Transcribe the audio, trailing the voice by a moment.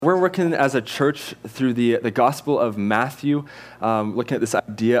We're working as a church through the Gospel of Matthew, looking at this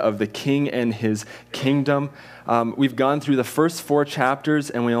idea of the king and his kingdom. We've gone through the first 4 chapters,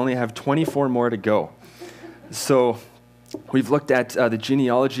 and we only have 24 more to go. So we've looked at the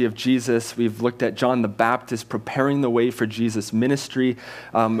genealogy of Jesus. We've looked at John the Baptist preparing the way for Jesus' ministry.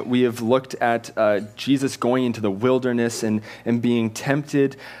 We have looked at Jesus going into the wilderness and being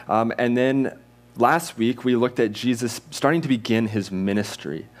tempted. And then last week, we looked at Jesus starting to begin his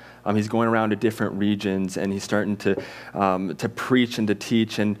ministry. He's going around to different regions, and he's starting to preach and to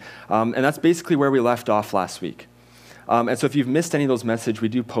teach, and that's basically where we left off last week. And so if you've missed any of those messages, we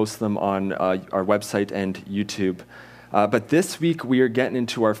do post them on our website and YouTube. But this week, we are getting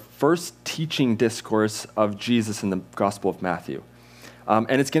into our first teaching discourse of Jesus in the Gospel of Matthew.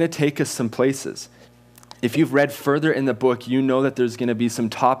 And it's going to take us some places. If you've read further in the book, you know that there's going to be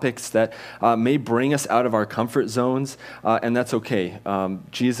some topics that may bring us out of our comfort zones, and that's okay.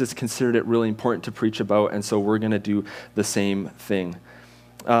 Jesus considered it really important to preach about, and so we're going to do the same thing.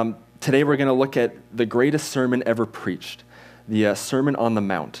 Today we're going to look at the greatest sermon ever preached, the Sermon on the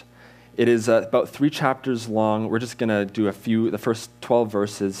Mount. It is about 3 chapters long. We're just going to do the first 12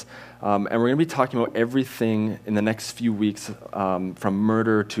 verses, and we're going to be talking about everything in the next few weeks, from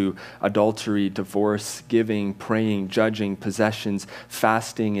murder to adultery, divorce, giving, praying, judging, possessions,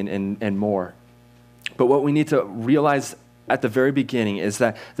 fasting, and more. But what we need to realize at the very beginning is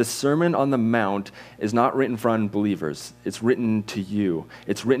that the Sermon on the Mount is not written for unbelievers. It's written to you.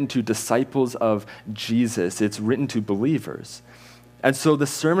 It's written to disciples of Jesus. It's written to believers. And so the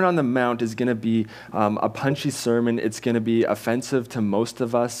Sermon on the Mount is going to be a punchy sermon. It's going to be offensive to most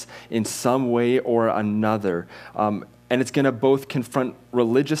of us in some way or another. And it's going to both confront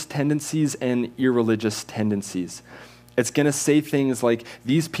religious tendencies and irreligious tendencies. It's going to say things like,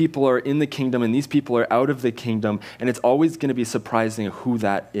 these people are in the kingdom and these people are out of the kingdom, and it's always going to be surprising who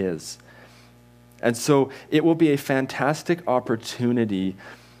that is. And so it will be a fantastic opportunity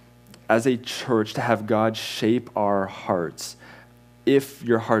as a church to have God shape our hearts, if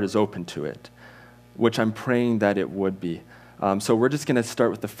your heart is open to it, which I'm praying that it would be. So we're just going to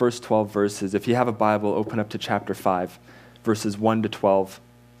start with the first 12 verses. If you have a Bible, open up to chapter 5, verses 1 to 12.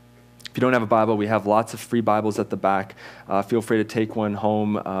 If you don't have a Bible, we have lots of free Bibles at the back. Feel free to take one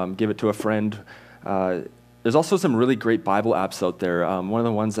home, give it to a friend. There's also some really great Bible apps out there. One of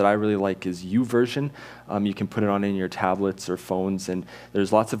the ones that I really like is YouVersion. You can put it on in your tablets or phones, and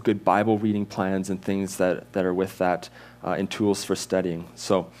there's lots of good Bible reading plans and things that are with that, and tools for studying.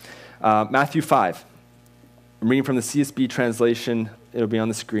 So, Matthew 5. I'm reading from the CSB translation. It'll be on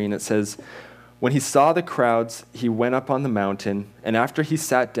the screen. It says, "When he saw the crowds, he went up on the mountain, and after he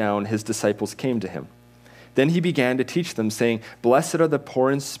sat down, his disciples came to him. Then he began to teach them, saying, 'Blessed are the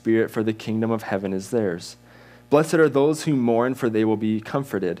poor in spirit, for the kingdom of heaven is theirs. Blessed are those who mourn, for they will be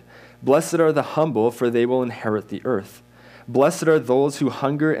comforted. Blessed are the humble, for they will inherit the earth. Blessed are those who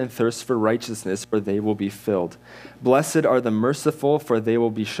hunger and thirst for righteousness, for they will be filled. Blessed are the merciful, for they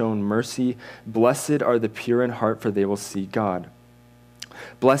will be shown mercy. Blessed are the pure in heart, for they will see God.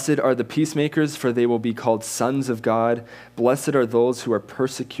 Blessed are the peacemakers, for they will be called sons of God. Blessed are those who are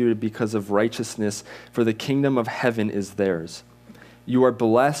persecuted because of righteousness, for the kingdom of heaven is theirs. You are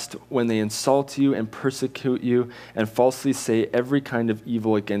blessed when they insult you and persecute you and falsely say every kind of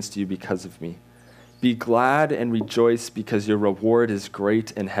evil against you because of me. Be glad and rejoice, because your reward is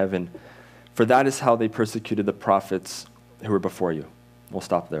great in heaven. For that is how they persecuted the prophets who were before you.'" We'll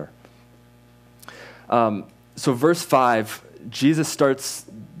stop there. So verse 5, Jesus starts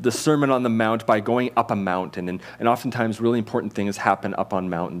the Sermon on the Mount by going up a mountain, and oftentimes really important things happen up on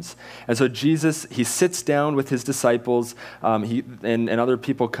mountains. And so Jesus, he sits down with his disciples, and other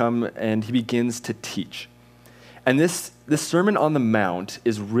people come, and he begins to teach. And this Sermon on the Mount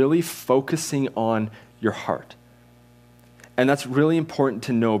is really focusing on your heart. And that's really important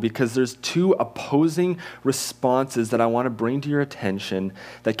to know, because there's 2 opposing responses that I want to bring to your attention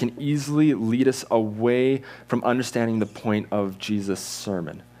that can easily lead us away from understanding the point of Jesus'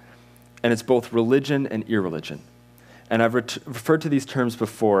 sermon. And it's both religion and irreligion. And I've referred to these terms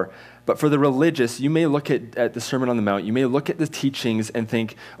before, but for the religious, you may look at the Sermon on the Mount, you may look at the teachings and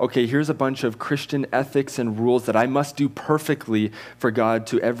think, okay, here's a bunch of Christian ethics and rules that I must do perfectly for God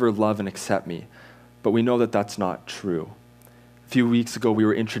to ever love and accept me. But we know that that's not true. A few weeks ago, we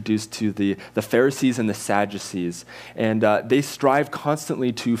were introduced to the Pharisees and the Sadducees, and they strive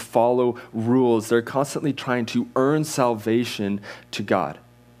constantly to follow rules. They're constantly trying to earn salvation to God.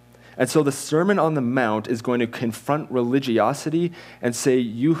 And so the Sermon on the Mount is going to confront religiosity and say,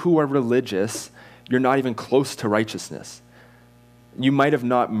 you who are religious, you're not even close to righteousness. You might have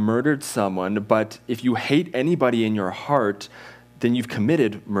not murdered someone, but if you hate anybody in your heart, then you've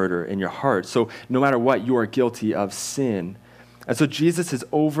committed murder in your heart. So no matter what, you are guilty of sin. And so Jesus is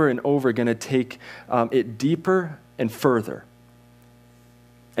over and over going to take it deeper and further.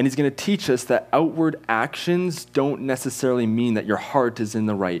 And he's going to teach us that outward actions don't necessarily mean that your heart is in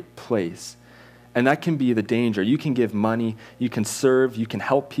the right place. And that can be the danger. You can give money, you can serve, you can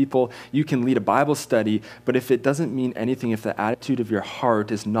help people, you can lead a Bible study, but if it doesn't mean anything, if the attitude of your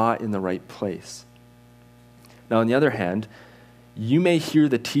heart is not in the right place. Now, on the other hand, you may hear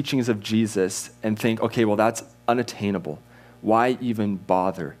the teachings of Jesus and think, okay, well, that's unattainable. Why even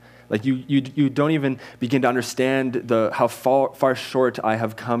bother? Like you don't even begin to understand how far short I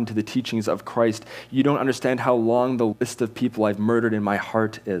have come to the teachings of Christ. You don't understand how long the list of people I've murdered in my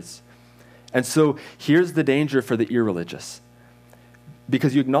heart is. And so here's the danger for the irreligious.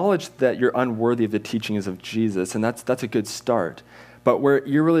 Because you acknowledge that you're unworthy of the teachings of Jesus, and that's a good start. But where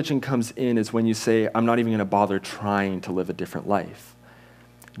irreligion comes in is when you say, I'm not even going to bother trying to live a different life.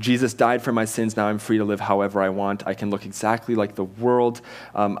 Jesus died for my sins, now I'm free to live however I want. I can look exactly like the world.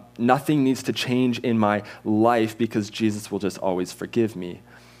 Nothing needs to change in my life because Jesus will just always forgive me.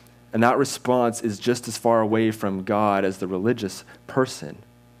 And that response is just as far away from God as the religious person.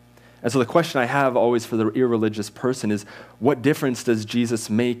 And so the question I have always for the irreligious person is, what difference does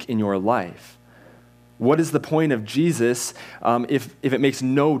Jesus make in your life? What is the point of Jesus if it makes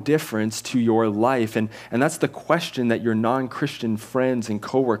no difference to your life? And that's the question that your non-Christian friends and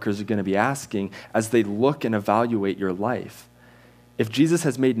coworkers are going to be asking as they look and evaluate your life. If Jesus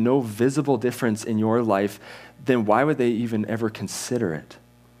has made no visible difference in your life, then why would they even ever consider it?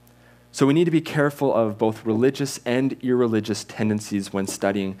 So we need to be careful of both religious and irreligious tendencies when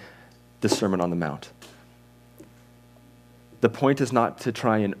studying the Sermon on the Mount. The point is not to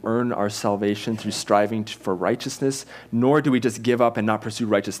try and earn our salvation through striving for righteousness, nor do we just give up and not pursue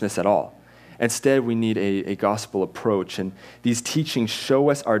righteousness at all. Instead, we need a gospel approach, and these teachings show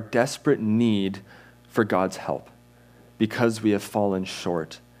us our desperate need for God's help because we have fallen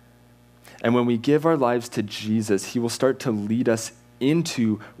short. And when we give our lives to Jesus, he will start to lead us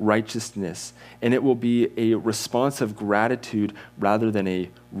into righteousness, and it will be a response of gratitude rather than a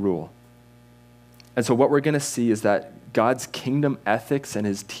rule. And so what we're going to see is that God's kingdom ethics and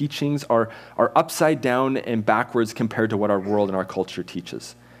his teachings are upside down and backwards compared to what our world and our culture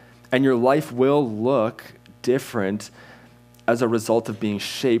teaches. And your life will look different as a result of being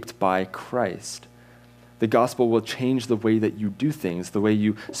shaped by Christ. The gospel will change the way that you do things, the way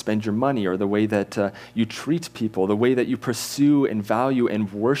you spend your money, or the way that you treat people, the way that you pursue and value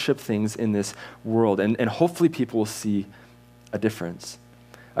and worship things in this world. And hopefully people will see a difference.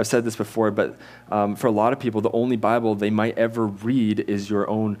 I've said this before, but for a lot of people, the only Bible they might ever read is your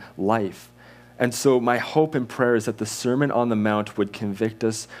own life. And so my hope and prayer is that the Sermon on the Mount would convict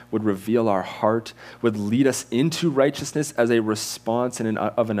us, would reveal our heart, would lead us into righteousness as a response and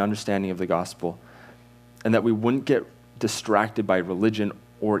of an understanding of the gospel, and that we wouldn't get distracted by religion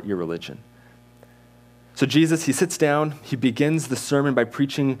or irreligion. So Jesus, he sits down, he begins the sermon by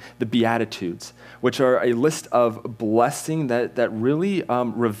preaching the Beatitudes, which are a list of blessing that really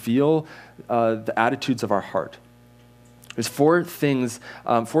reveal the attitudes of our heart. There's four things,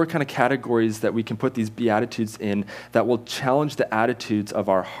 four kind of categories that we can put these Beatitudes in that will challenge the attitudes of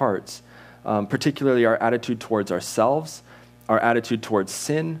our hearts, particularly our attitude towards ourselves, our attitude towards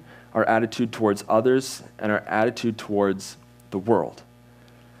sin, our attitude towards others, and our attitude towards the world.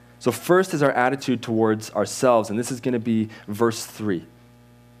 So first is our attitude towards ourselves, and this is going to be verse 3. It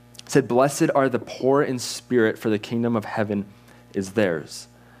said, "Blessed are the poor in spirit, for the kingdom of heaven is theirs."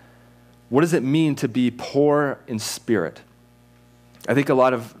 What does it mean to be poor in spirit? I think a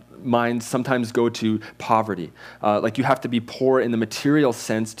lot of minds sometimes go to poverty. Like you have to be poor in the material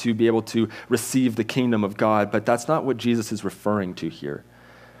sense to be able to receive the kingdom of God, but that's not what Jesus is referring to here.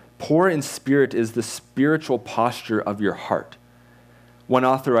 Poor in spirit is the spiritual posture of your heart. One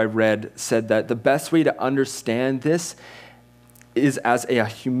author I read said that the best way to understand this is as a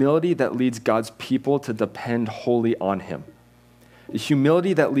humility that leads God's people to depend wholly on him. The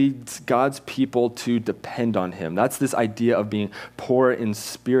humility that leads God's people to depend on him. That's this idea of being poor in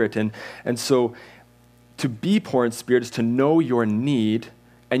spirit. And so to be poor in spirit is to know your need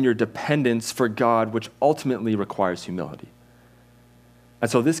and your dependence for God, which ultimately requires humility.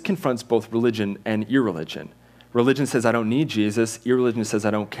 And so this confronts both religion and irreligion. Religion says, I don't need Jesus. Irreligion says,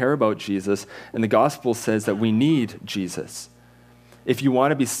 I don't care about Jesus. And the gospel says that we need Jesus. If you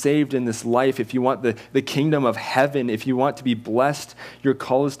want to be saved in this life, if you want the kingdom of heaven, if you want to be blessed, your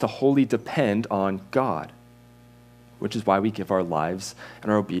call is to wholly depend on God, which is why we give our lives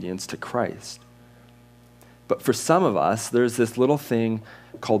and our obedience to Christ. But for some of us, there's this little thing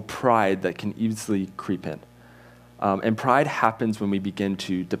called pride that can easily creep in. And pride happens when we begin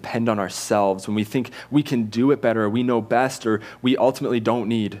to depend on ourselves, when we think we can do it better, or we know best, or we ultimately don't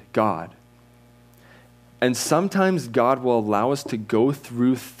need God. And sometimes God will allow us to go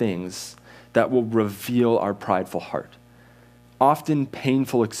through things that will reveal our prideful heart. Often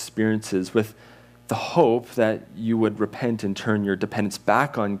painful experiences with the hope that you would repent and turn your dependence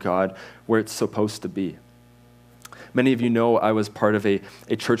back on God where it's supposed to be. Many of you know I was part of a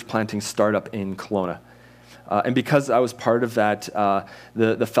church planting startup in Kelowna. And because I was part of that,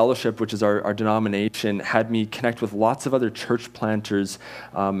 the fellowship, which is our denomination, had me connect with lots of other church planters,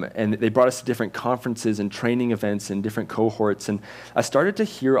 and they brought us to different conferences and training events and different cohorts. And I started to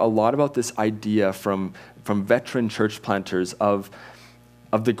hear a lot about this idea from veteran church planters of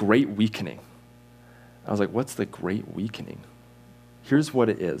the Great Weakening. I was like, what's the Great Weakening? Here's what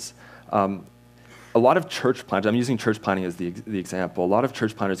it is. A lot of church planters, I'm using church planting as the example, a lot of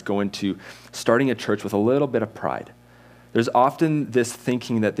church planters go into starting a church with a little bit of pride. There's often this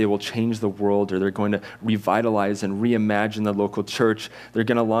thinking that they will change the world, or they're going to revitalize and reimagine the local church. They're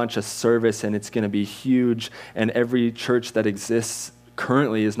going to launch a service and it's going to be huge, and every church that exists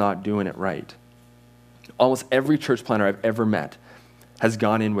currently is not doing it right. Almost every church planter I've ever met has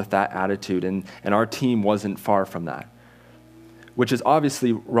gone in with that attitude, and our team wasn't far from that, which is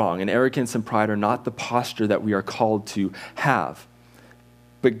obviously wrong. And arrogance and pride are not the posture that we are called to have.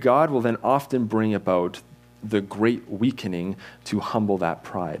 But God will then often bring about the great weakening to humble that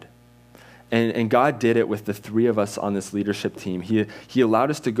pride. And God did it with the three of us on this leadership team. He allowed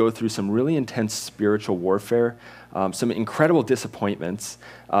us to go through some really intense spiritual warfare, some incredible disappointments,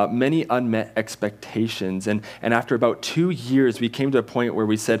 many unmet expectations. And after about 2 years, we came to a point where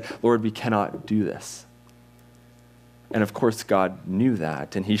we said, Lord, we cannot do this. And of course, God knew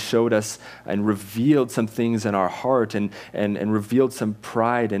that, and he showed us and revealed some things in our heart and revealed some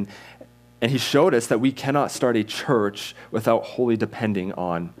pride. And he showed us that we cannot start a church without wholly depending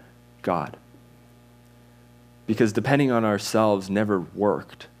on God. Because depending on ourselves never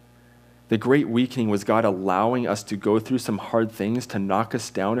worked. The great weakening was God allowing us to go through some hard things to knock us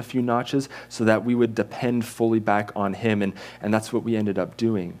down a few notches so that we would depend fully back on him. And that's what we ended up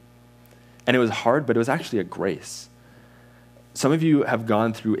doing. And it was hard, but it was actually a grace. Some of you have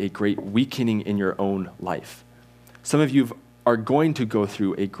gone through a great weakening in your own life. Some of you are going to go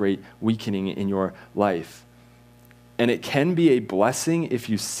through a great weakening in your life. And it can be a blessing if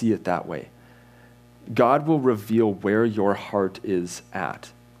you see it that way. God will reveal where your heart is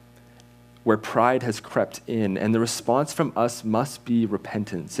at, where pride has crept in, and the response from us must be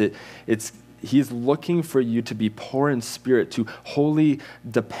repentance. He's looking for you to be poor in spirit, to wholly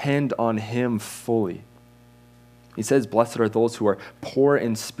depend on him fully. He says, blessed are those who are poor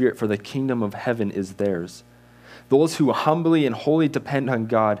in spirit, for the kingdom of heaven is theirs. Those who humbly and wholly depend on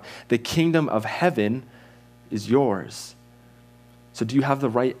God, the kingdom of heaven is yours. So do you have the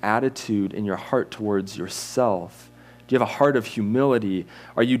right attitude in your heart towards yourself? Do you have a heart of humility?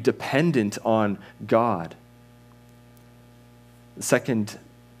 Are you dependent on God? The second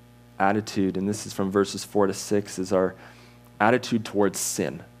attitude, and this is from verses 4-6, is our attitude towards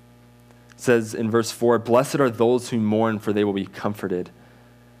sin. It says in verse 4, blessed are those who mourn, for they will be comforted.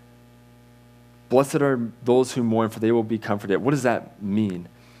 Blessed are those who mourn, for they will be comforted. What does that mean?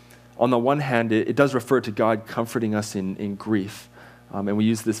 On the one hand, it does refer to God comforting us in grief. And we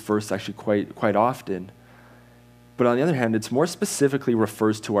use this verse actually quite often. But on the other hand, it's more specifically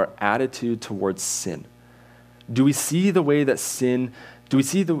refers to our attitude towards sin. Do we see the sin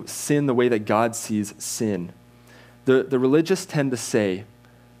the way that God sees sin? The religious tend to say,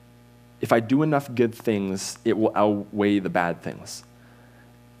 if I do enough good things, it will outweigh the bad things.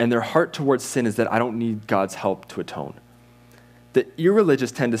 And their heart towards sin is that I don't need God's help to atone. The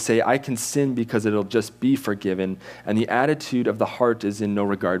irreligious tend to say, I can sin because it'll just be forgiven, and the attitude of the heart is in no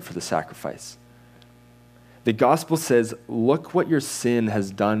regard for the sacrifice. The gospel says, look what your sin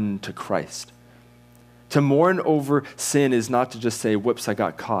has done to Christ. To mourn over sin is not to just say, whoops, I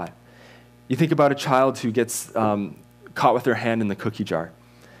got caught. You think about a child who gets caught with their hand in the cookie jar.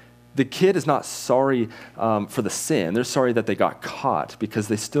 The kid is not sorry for the sin. They're sorry that they got caught because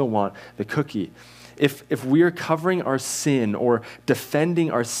they still want the cookie. If we are covering our sin or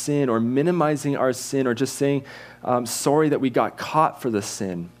defending our sin or minimizing our sin or just saying, sorry that we got caught for the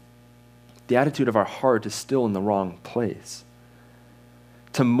sin, the attitude of our heart is still in the wrong place.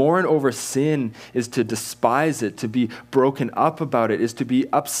 To mourn over sin is to despise it, to be broken up about it, is to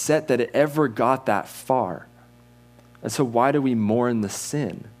be upset that it ever got that far. And so why do we mourn the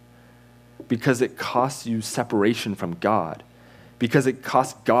sin? Because it costs you separation from God. Because it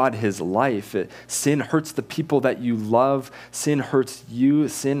costs God his life. Sin hurts the people that you love. Sin hurts you.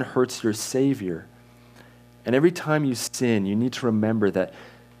 Sin hurts your Savior. And every time you sin, you need to remember that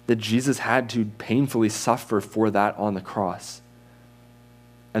Jesus had to painfully suffer for that on the cross.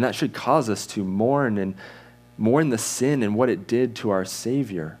 And that should cause us to mourn the sin and what it did to our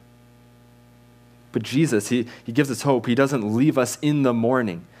Savior. But Jesus, he gives us hope. He doesn't leave us in the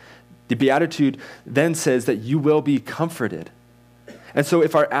mourning. The Beatitude then says that you will be comforted. And so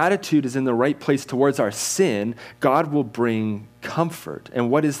if our attitude is in the right place towards our sin, God will bring comfort. And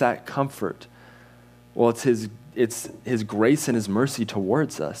what is that comfort? Well, it's his grace and his mercy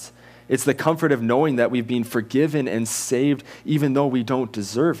towards us. It's the comfort of knowing that we've been forgiven and saved even though we don't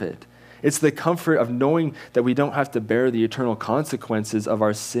deserve it. It's the comfort of knowing that we don't have to bear the eternal consequences of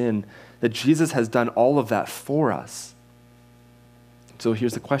our sin, that Jesus has done all of that for us. So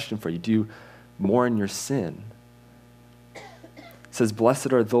here's the question for you. Do you mourn your sin? It says,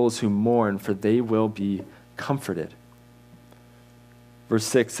 blessed are those who mourn, for they will be comforted. Verse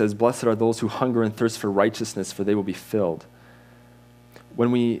 6 says, blessed are those who hunger and thirst for righteousness, for they will be filled.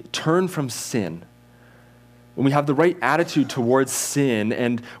 When we turn from sin, when we have the right attitude towards sin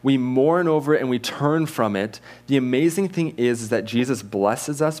and we mourn over it and we turn from it, the amazing thing is that Jesus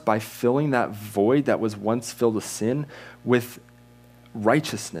blesses us by filling that void that was once filled with sin with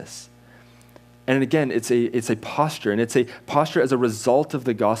righteousness. And again, it's a posture, and it's a posture as a result of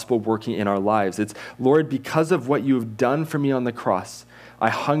the gospel working in our lives. It's, Lord, because of what you have done for me on the cross, I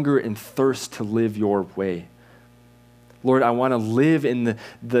hunger and thirst to live your way. Lord, I want to live in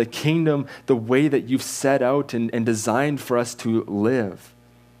the kingdom the way that you've set out and designed for us to live.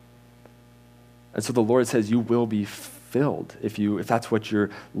 And so the Lord says you will be filled if that's what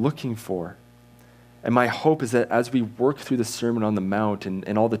you're looking for. And my hope is that as we work through the Sermon on the Mount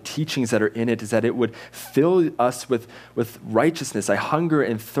and all the teachings that are in it, is that it would fill us with righteousness. I hunger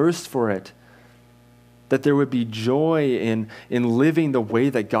and thirst for it. That there would be joy in living the way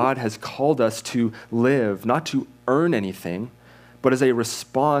that God has called us to live, not to earn anything, but as a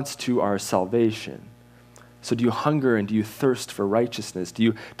response to our salvation. So do you hunger and do you thirst for righteousness? Do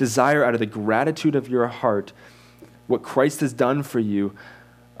you desire out of the gratitude of your heart what Christ has done for you?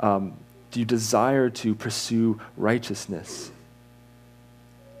 Do you desire to pursue righteousness?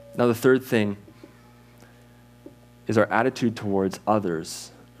 Now the third thing is our attitude towards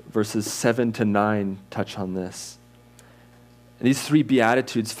others. Verses 7 to 9 touch on this. And these three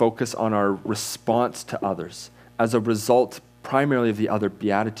Beatitudes focus on our response to others as a result primarily of the other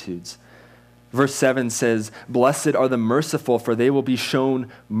Beatitudes. Verse 7 says, blessed are the merciful, for they will be shown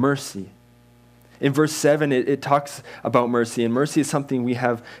mercy. In verse 7, it talks about mercy, and mercy is something we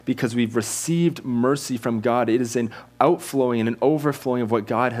have because we've received mercy from God. It is an outflowing and an overflowing of what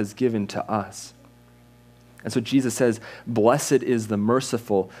God has given to us. And so Jesus says, blessed is the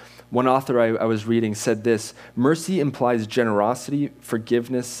merciful. One author I was reading said this, mercy implies generosity,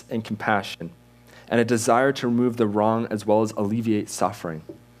 forgiveness, and compassion, and a desire to remove the wrong as well as alleviate suffering.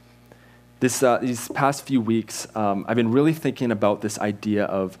 These past few weeks, I've been really thinking about this idea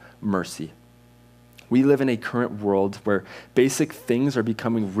of mercy. We live in a current world where basic things are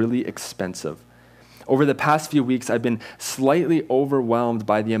becoming really expensive. Over the past few weeks, I've been slightly overwhelmed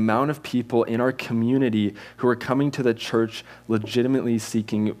by the amount of people in our community who are coming to the church legitimately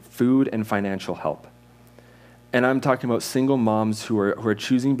seeking food and financial help. And I'm talking about single moms who are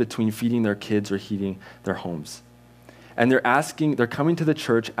choosing between feeding their kids or heating their homes. And they're coming to the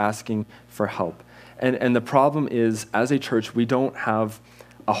church asking for help. And the problem is, as a church, we don't have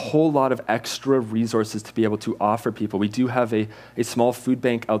a whole lot of extra resources to be able to offer people. We do have a small food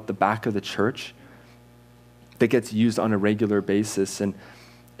bank out the back of the church that gets used on a regular basis. And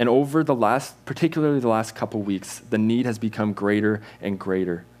over particularly the last couple weeks, the need has become greater and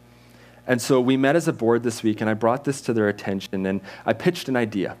greater. And so we met as a board this week, and I brought this to their attention, and I pitched an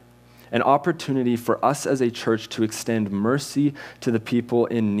idea, an opportunity for us as a church to extend mercy to the people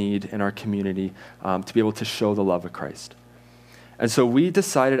in need in our community, to be able to show the love of Christ. And so we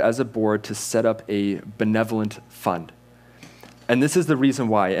decided as a board to set up a benevolent fund. And this is the reason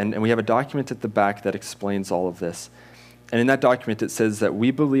why, and we have a document at the back that explains all of this. And in that document, it says that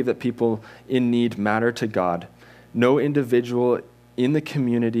we believe that people in need matter to God. No individual in the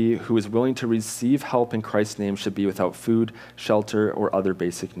community who is willing to receive help in Christ's name should be without food, shelter, or other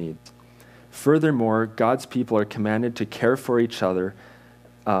basic needs. Furthermore, God's people are commanded to care for each other.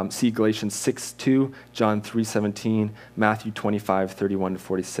 See Galatians 6:2, John 3:17, Matthew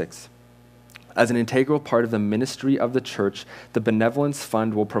 25:31-46. As an integral part of the ministry of the church, the Benevolence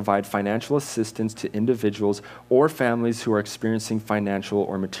Fund will provide financial assistance to individuals or families who are experiencing financial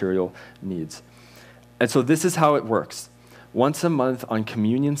or material needs. And so this is how it works. Once a month on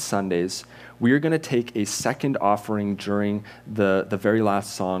Communion Sundays, we are going to take a second offering during the very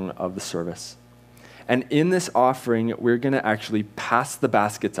last song of the service. And in this offering, we're going to actually pass the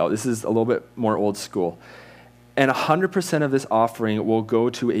baskets out. This is a little bit more old school. And 100% of this offering will go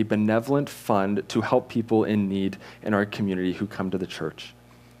to a benevolent fund to help people in need in our community who come to the church.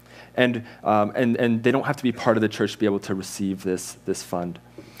 And they don't have to be part of the church to be able to receive this fund.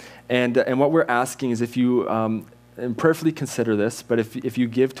 And what we're asking is if you, and prayerfully consider this, but if you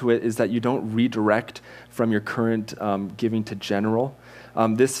give to it, is that you don't redirect from your current giving to general.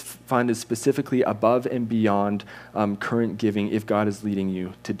 This fund is specifically above and beyond current giving if God is leading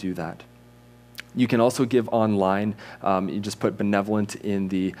you to do that. You can also give online. You just put benevolent in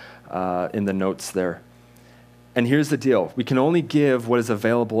the notes there. And here's the deal. We can only give what is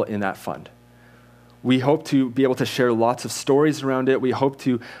available in that fund. We hope to be able to share lots of stories around it. We hope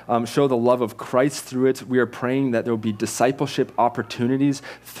to show the love of Christ through it. We are praying that there will be discipleship opportunities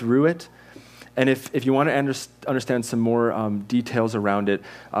through it. And if you want to understand some more details around it,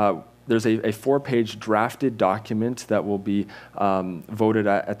 there's a 4-page drafted document that will be voted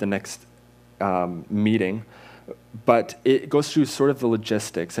at the next meeting. But it goes through sort of the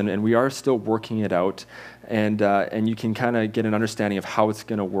logistics, and we are still working it out. And you can kind of get an understanding of how it's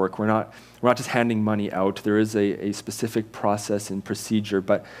going to work. We're not just handing money out. There is a specific process and procedure,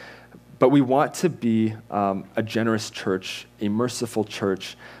 but we want to be a generous church, a merciful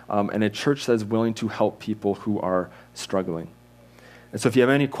church, and a church that is willing to help people who are struggling. And so if you have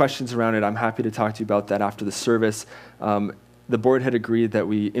any questions around it, I'm happy to talk to you about that after the service. The board had agreed that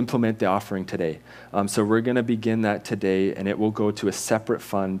we implement the offering today. So we're going to begin that today, and it will go to a separate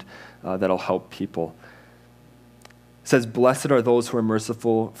fund that'll help people. It says, "Blessed are those who are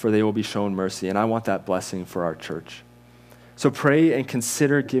merciful, for they will be shown mercy." And I want that blessing for our church. So pray and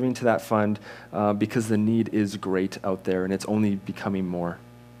consider giving to that fund because the need is great out there, and it's only becoming more.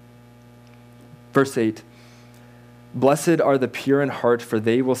 Verse 8, "Blessed are the pure in heart, for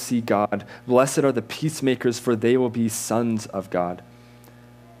they will see God. Blessed are the peacemakers, for they will be sons of God."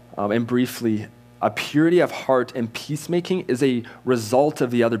 And briefly, a purity of heart and peacemaking is a result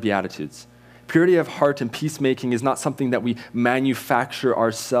of the other Beatitudes. Purity of heart and peacemaking is not something that we manufacture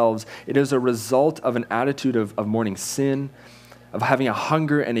ourselves. It is a result of an attitude of mourning sin, of having a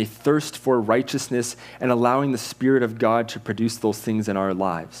hunger and a thirst for righteousness, and allowing the Spirit of God to produce those things in our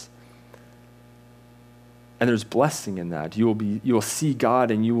lives. And there's blessing in that. You will see God,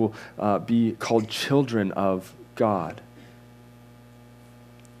 and you will be called children of God.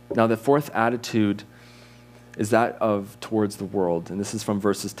 Now, the fourth attitude is that of towards the world. And this is from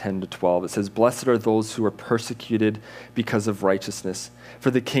verses 10 to 12. It says, "Blessed are those who are persecuted because of righteousness, for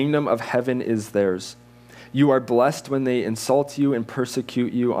the kingdom of heaven is theirs. You are blessed when they insult you and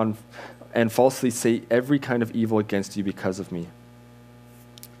persecute you and falsely say every kind of evil against you because of me.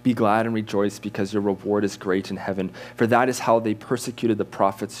 Be glad and rejoice, because your reward is great in heaven, for that is how they persecuted the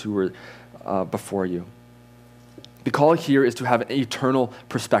prophets who were before you." The call here is to have an eternal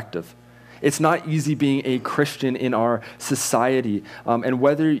perspective. It's not easy being a Christian in our society. And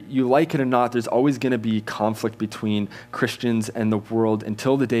whether you like it or not, there's always going to be conflict between Christians and the world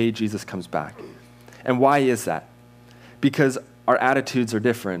until the day Jesus comes back. And why is that? Because our attitudes are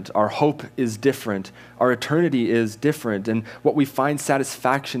different. Our hope is different. Our eternity is different. And what we find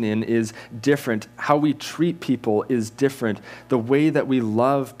satisfaction in is different. How we treat people is different. The way that we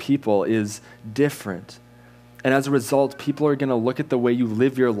love people is different. And as a result, people are going to look at the way you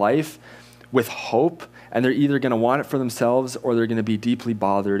live your life with hope, and they're either going to want it for themselves or they're going to be deeply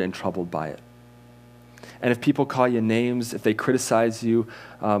bothered and troubled by it. And if people call you names, if they criticize you,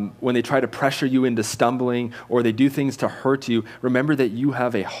 when they try to pressure you into stumbling, or they do things to hurt you, remember that you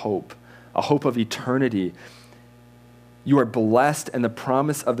have a hope of eternity. You are blessed, and the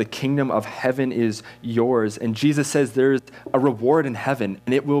promise of the kingdom of heaven is yours. And Jesus says there's a reward in heaven,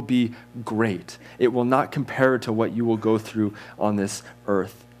 and it will be great. It will not compare to what you will go through on this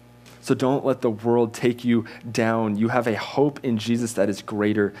earth. So don't let the world take you down. You have a hope in Jesus that is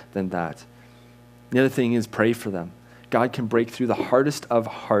greater than that. The other thing is pray for them. God can break through the hardest of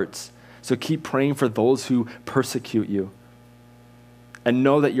hearts. So keep praying for those who persecute you. And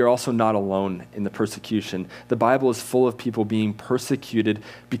know that you're also not alone in the persecution. The Bible is full of people being persecuted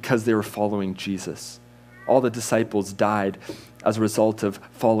because they were following Jesus. All the disciples died as a result of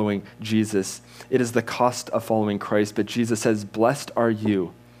following Jesus. It is the cost of following Christ, but Jesus says, "Blessed are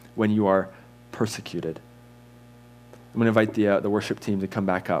you when you are persecuted." I'm going to invite the worship team to come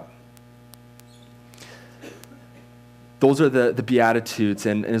back up. Those are the Beatitudes,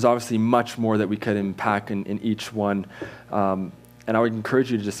 and there's obviously much more that we could unpack in each one. And I would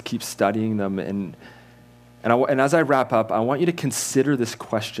encourage you to just keep studying them. And as I wrap up, I want you to consider this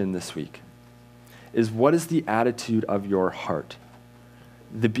question this week. What is the attitude of your heart?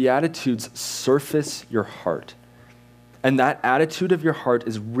 the Beatitudes surface your heart. And that attitude of your heart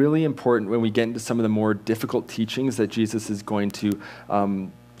is really important when we get into some of the more difficult teachings that Jesus is going to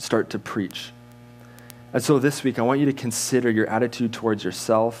start to preach. And so this week, I want you to consider your attitude towards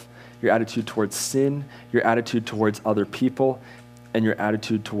yourself, your attitude towards sin, your attitude towards other people, and your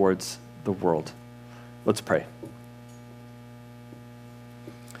attitude towards the world. Let's pray.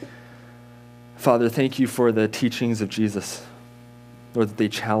 Father, thank you for the teachings of Jesus. Lord, that they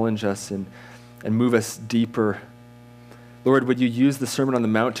challenge us and move us deeper. Lord, would you use the Sermon on the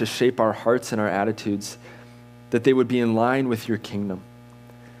Mount to shape our hearts and our attitudes, that they would be in line with your kingdom.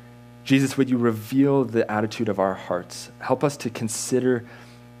 Jesus, would you reveal the attitude of our hearts? Help us to consider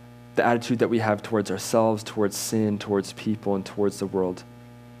the attitude that we have towards ourselves, towards sin, towards people, and towards the world.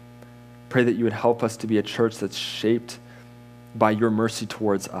 Pray that you would help us to be a church that's shaped by your mercy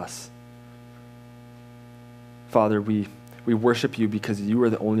towards us. Father, we worship you because you are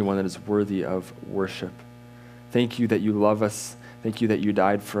the only one that is worthy of worship. Thank you that you love us. Thank you that you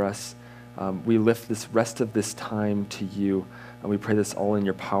died for us. We lift this rest of this time to you, and we pray this all in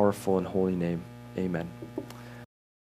your powerful and holy name. Amen.